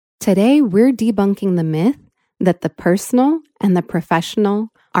Today, we're debunking the myth that the personal and the professional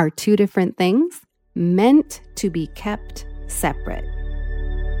are two different things meant to be kept separate.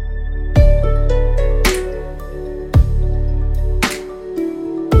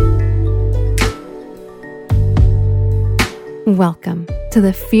 Welcome to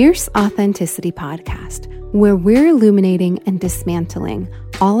the Fierce Authenticity Podcast, where we're illuminating and dismantling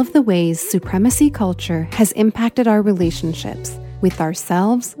all of the ways supremacy culture has impacted our relationships with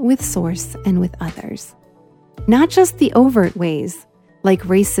ourselves, with Source, and with others. Not just the overt ways, like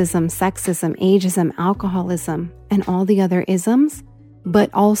racism, sexism, ageism, alcoholism, and all the other isms,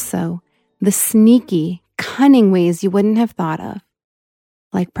 but also the sneaky, cunning ways you wouldn't have thought of,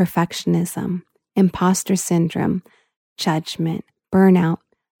 like perfectionism, imposter syndrome, judgment, burnout,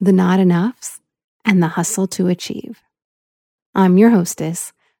 the not enoughs, and the hustle to achieve. I'm your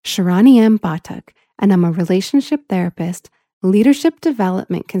hostess, Sharani M. Batuk, and I'm a relationship therapist, leadership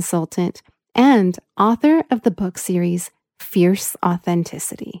development consultant, and author of the book series, Fierce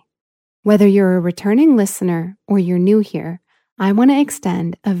Authenticity. Whether you're a returning listener or you're new here, I want to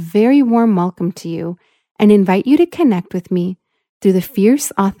extend a very warm welcome to you and invite you to connect with me through the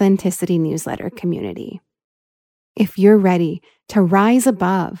Fierce Authenticity newsletter community. If you're ready to rise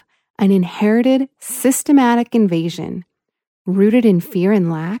above an inherited systematic invasion rooted in fear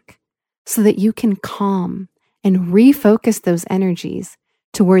and lack so that you can calm and refocus those energies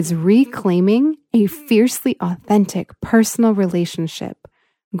towards reclaiming a fiercely authentic personal relationship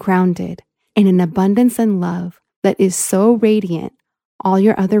grounded in an abundance and love that is so radiant all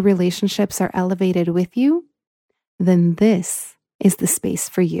your other relationships are elevated with you, then this is the space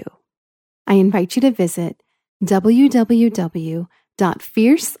for you. I invite you to visit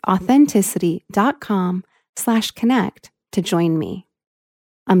www.fierceauthenticity.com/connect to join me.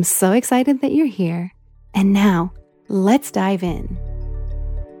 I'm so excited that you're here. And now, let's dive in.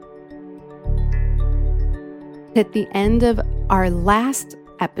 At the end of our last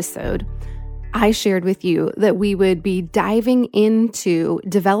episode, I shared with you that we would be diving into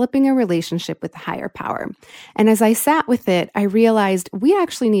developing a relationship with the higher power. And as I sat with it, I realized we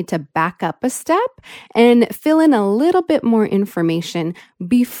actually need to back up a step and fill in a little bit more information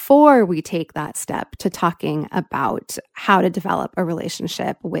before we take that step to talking about how to develop a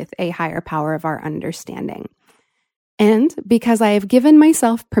relationship with a higher power of our understanding. And because I have given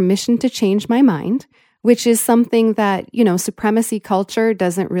myself permission to change my mind, which is something that, supremacy culture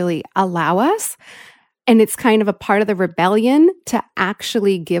doesn't really allow us. And it's kind of a part of the rebellion to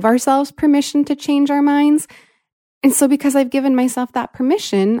actually give ourselves permission to change our minds. And so because I've given myself that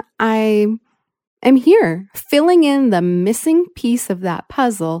permission, I am here filling in the missing piece of that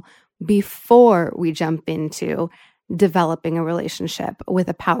puzzle before we jump into developing a relationship with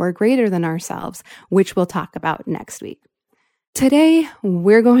a power greater than ourselves, which we'll talk about next week. Today,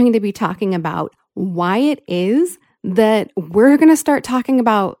 we're going to be talking about why it is that we're going to start talking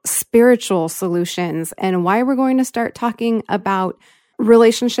about spiritual solutions and why we're going to start talking about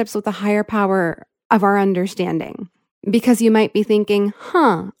relationships with the higher power of our understanding. Because you might be thinking,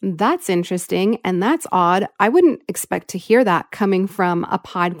 that's interesting and that's odd. I wouldn't expect to hear that coming from a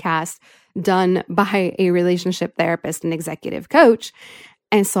podcast done by a relationship therapist and executive coach.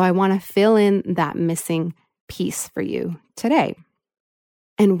 And so I want to fill in that missing piece for you today.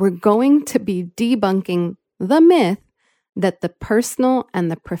 And we're going to be debunking the myth that the personal and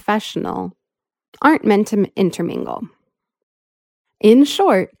the professional aren't meant to intermingle. In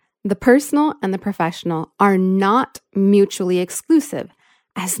short, the personal and the professional are not mutually exclusive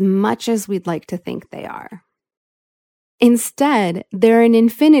as much as we'd like to think they are. Instead, they're an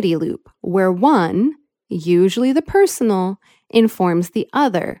infinity loop where one, usually the personal, informs the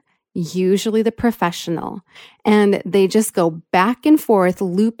other, usually the professional, and they just go back and forth,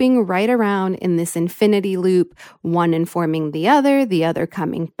 looping right around in this infinity loop, one informing the other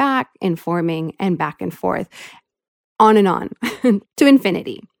coming back, informing, and back and forth, on and on to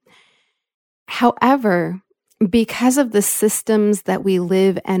infinity. However, because of the systems that we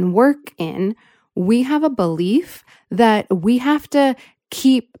live and work in, we have a belief that we have to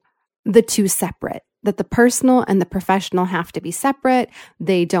keep the two separate. That the personal and the professional have to be separate.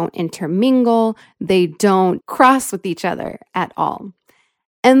 They don't intermingle. They don't cross with each other at all.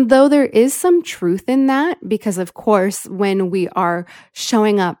 And though there is some truth in that, because of course, when we are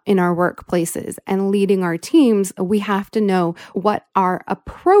showing up in our workplaces and leading our teams, we have to know what are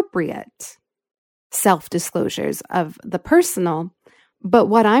appropriate self-disclosures of the personal. But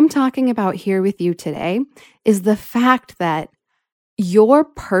what I'm talking about here with you today is the fact that your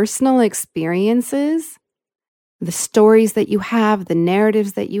personal experiences, the stories that you have, the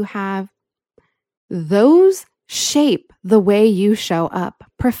narratives that you have, those shape the way you show up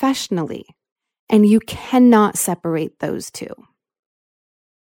professionally, and you cannot separate those two.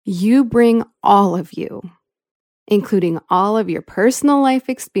 You bring all of you, including all of your personal life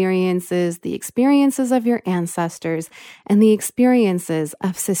experiences, the experiences of your ancestors, and the experiences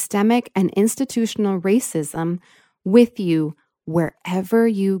of systemic and institutional racism with you wherever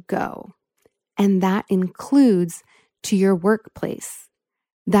you go. And that includes to your workplace.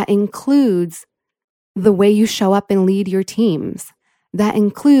 That includes the way you show up and lead your teams. That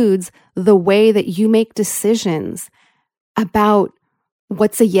includes the way that you make decisions about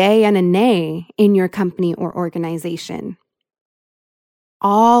what's a yay and a nay in your company or organization.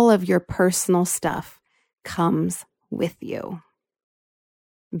 All of your personal stuff comes with you.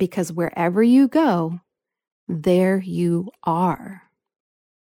 Because wherever you go, there you are.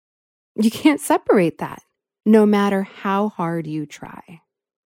 You can't separate that, no matter how hard you try.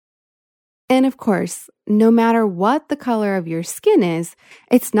 And of course, no matter what the color of your skin is,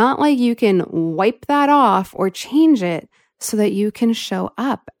 it's not like you can wipe that off or change it so that you can show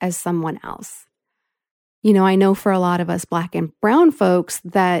up as someone else. I know for a lot of us Black and brown folks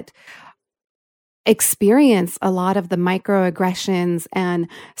that experience a lot of the microaggressions and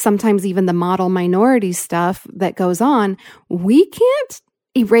sometimes even the model minority stuff that goes on, we can't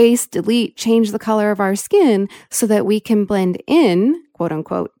erase, delete, change the color of our skin so that we can blend in, quote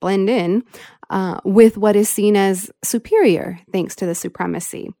unquote, with what is seen as superior, thanks to the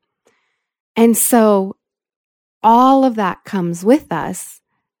supremacy. And so all of that comes with us,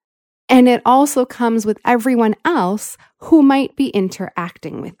 and it also comes with everyone else who might be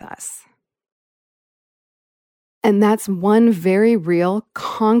interacting with us. And that's one very real,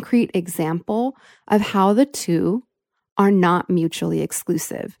 concrete example of how the two are not mutually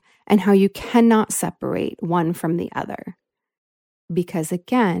exclusive and how you cannot separate one from the other. Because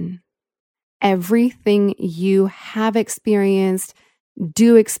again, everything you have experienced,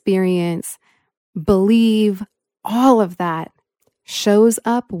 do experience, believe, all of that shows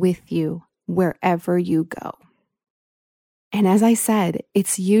up with you wherever you go. And as I said,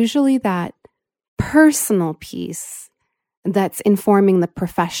 it's usually that personal piece that's informing the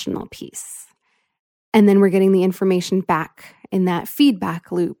professional piece. And then we're getting the information back in that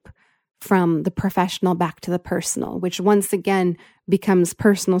feedback loop from the professional back to the personal, which once again becomes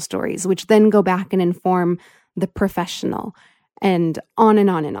personal stories, which then go back and inform the professional, and on and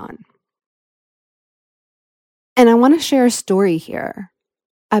on and on. And I want to share a story here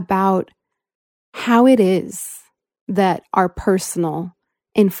about how it is that our personal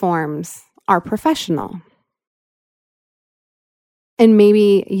informs our professional. And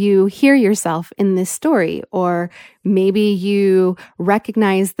maybe you hear yourself in this story, or maybe you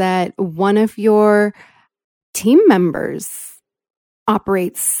recognize that one of your team members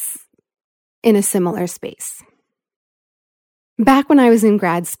operates in a similar space. Back when I was in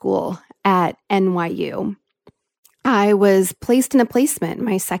grad school at NYU, I was placed in a placement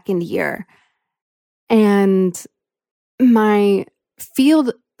my second year, and my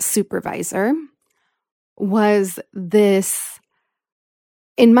field supervisor was this,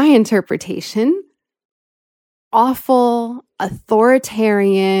 in my interpretation, awful,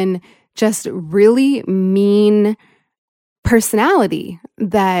 authoritarian, just really mean personality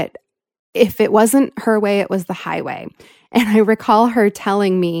that if it wasn't her way, it was the highway. And I recall her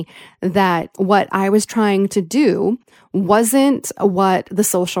telling me that what I was trying to do wasn't what the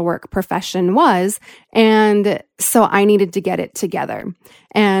social work profession was. And so I needed to get it together.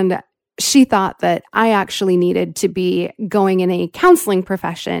 And she thought that I actually needed to be going in a counseling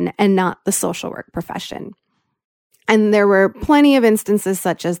profession and not the social work profession. And there were plenty of instances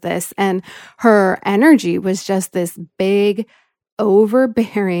such as this. And her energy was just this big,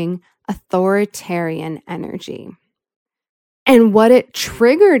 overbearing, authoritarian energy. And what it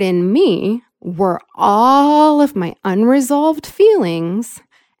triggered in me were all of my unresolved feelings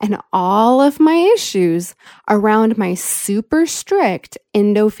and all of my issues around my super strict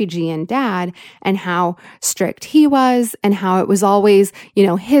Indo-Fijian dad and how strict he was and how it was always,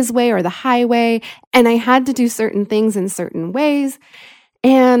 his way or the highway. And I had to do certain things in certain ways.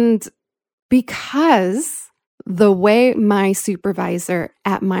 And because the way my supervisor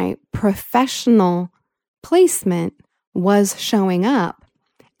at my professional placement was showing up,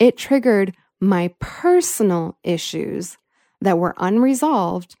 it triggered my personal issues that were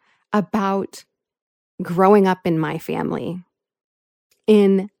unresolved about growing up in my family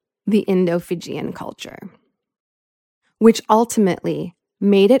in the Indo-Fijian culture, which ultimately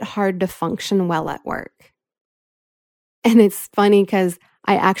made it hard to function well at work. And it's funny because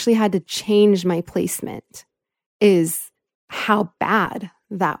I actually had to change my placement, is how bad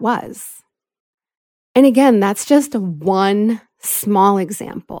that was. And again, that's just one small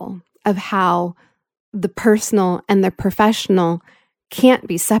example of how the personal and the professional can't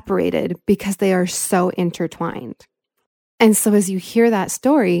be separated because they are so intertwined. And so as you hear that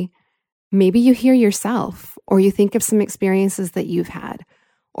story, maybe you hear yourself, or you think of some experiences that you've had,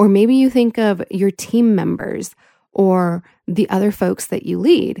 or maybe you think of your team members or the other folks that you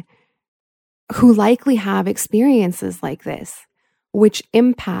lead who likely have experiences like this, which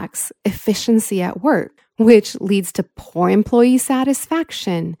impacts efficiency at work, which leads to poor employee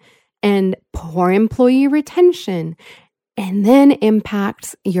satisfaction and poor employee retention, and then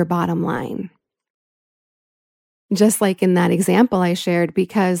impacts your bottom line. Just like in that example I shared,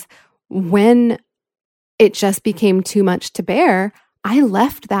 because when it just became too much to bear, I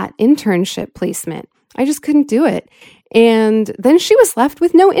left that internship placement. I just couldn't do it. And then she was left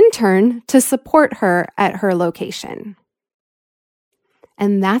with no intern to support her at her location.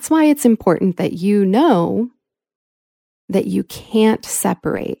 And that's why it's important that you know that you can't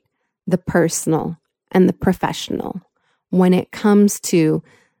separate the personal and the professional when it comes to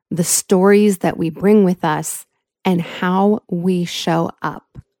the stories that we bring with us and how we show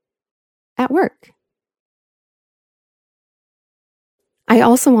up at work. I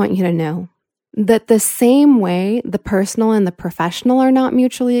also want you to know that the same way the personal and the professional are not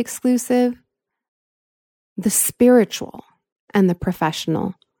mutually exclusive, the spiritual and the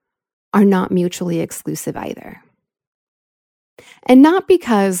professional are not mutually exclusive either. And not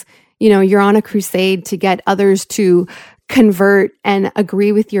because, you're on a crusade to get others to convert and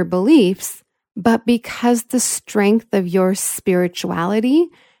agree with your beliefs, but because the strength of your spirituality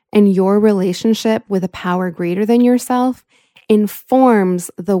and your relationship with a power greater than yourself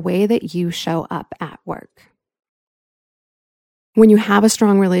informs the way that you show up at work. When you have a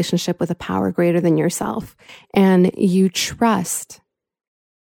strong relationship with a power greater than yourself and you trust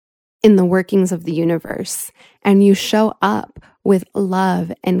in the workings of the universe and you show up with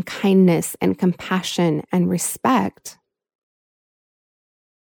love and kindness and compassion and respect,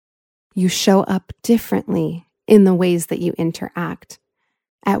 you show up differently in the ways that you interact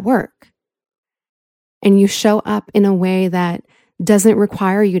at work. And you show up in a way that doesn't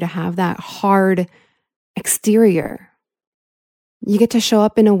require you to have that hard exterior. You get to show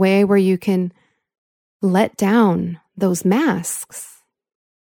up in a way where you can let down those masks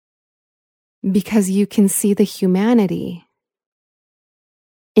because you can see the humanity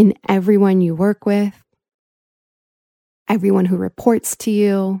in everyone you work with, everyone who reports to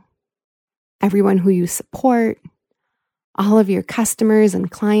you, everyone who you support, all of your customers and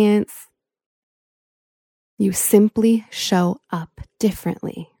clients. You simply show up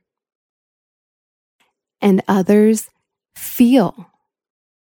differently. And others feel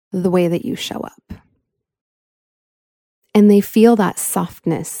the way that you show up. And they feel that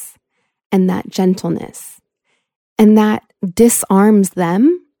softness and that gentleness. And that disarms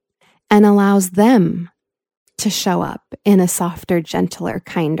them and allows them to show up in a softer, gentler,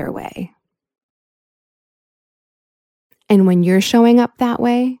 kinder way. And when you're showing up that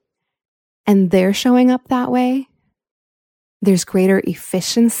way, and they're showing up that way, there's greater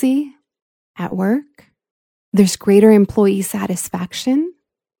efficiency at work. There's greater employee satisfaction.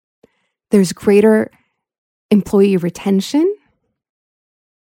 There's greater employee retention.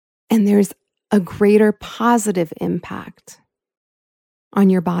 And there's a greater positive impact on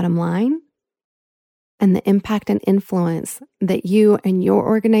your bottom line and the impact and influence that you and your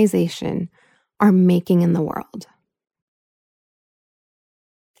organization are making in the world.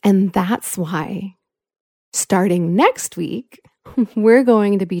 And that's why, starting next week, we're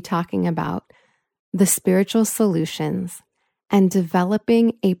going to be talking about the spiritual solutions and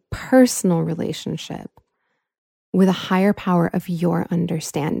developing a personal relationship with a higher power of your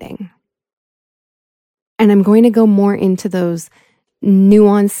understanding. And I'm going to go more into those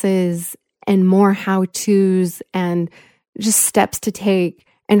nuances and more how-tos and just steps to take.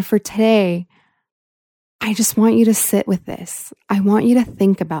 And for today, I just want you to sit with this. I want you to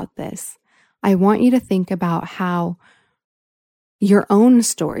think about this. I want you to think about how your own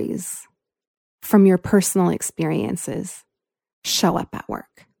stories from your personal experiences show up at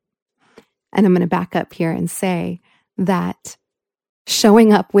work. And I'm going to back up here and say that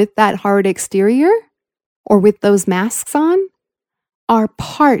showing up with that hard exterior or with those masks on are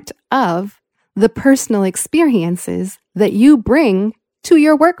part of the personal experiences that you bring to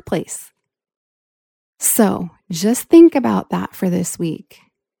your workplace. So just think about that for this week.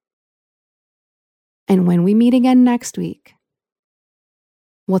 And when we meet again next week,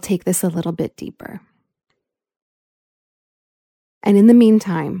 we'll take this a little bit deeper. And in the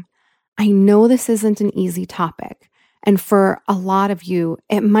meantime, I know this isn't an easy topic, And for a lot of you,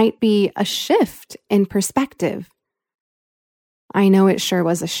 it might be a shift in perspective. I know it sure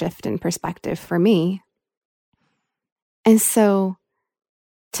was a shift in perspective for me. And so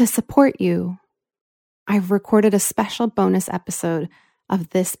to support you, I've recorded a special bonus episode of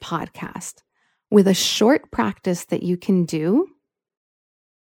this podcast with a short practice that you can do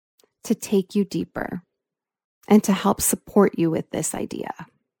to take you deeper and to help support you with this idea.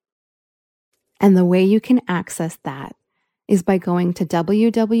 And the way you can access that is by going to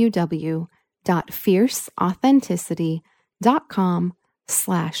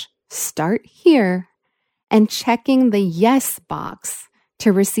www.fierceauthenticity.com/start here and checking the yes box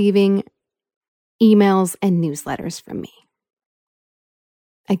to receiving emails and newsletters from me.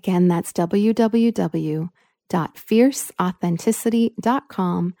 Again, that's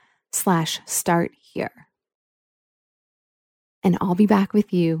www.fierceauthenticity.com/start here. And I'll be back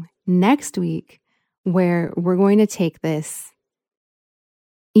with you next week where we're going to take this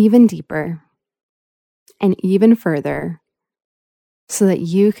even deeper and even further so that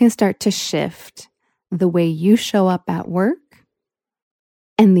you can start to shift the way you show up at work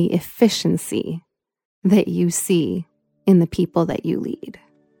and the efficiency that you see in the people that you lead.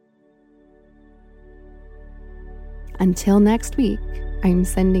 Until next week, I'm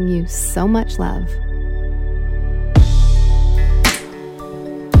sending you so much love.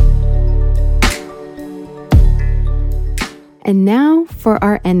 And now for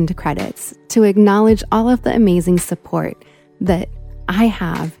our end credits to acknowledge all of the amazing support that I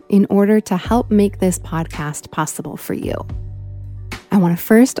have in order to help make this podcast possible for you. I want to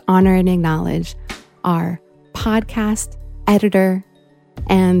first honor and acknowledge our podcast editor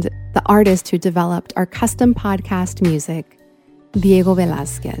and the artist who developed our custom podcast music, Diego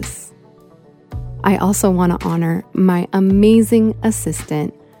Velázquez. I also want to honor my amazing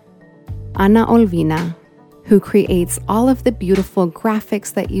assistant, Ana Olvina, who creates all of the beautiful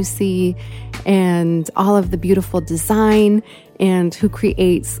graphics that you see and all of the beautiful design, and who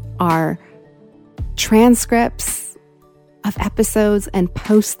creates our transcripts of episodes and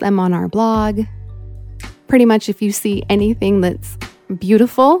posts them on our blog. Pretty much if you see anything that's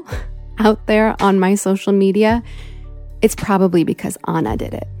beautiful out there on my social media, it's probably because Ana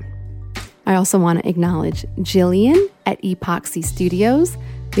did it. I also want to acknowledge Jillian at Epoxy Studios,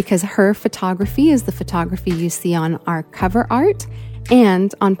 because her photography is the photography you see on our cover art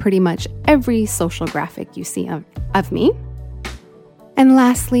and on pretty much every social graphic you see of me. And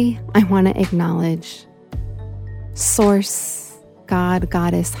lastly, I want to acknowledge Source, God,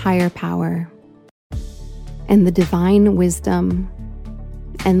 Goddess, Higher Power, and the divine wisdom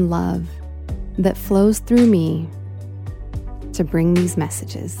and love that flows through me to bring these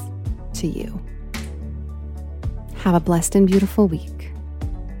messages to you. Have a blessed and beautiful week,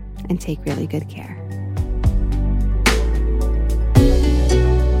 and take really good care.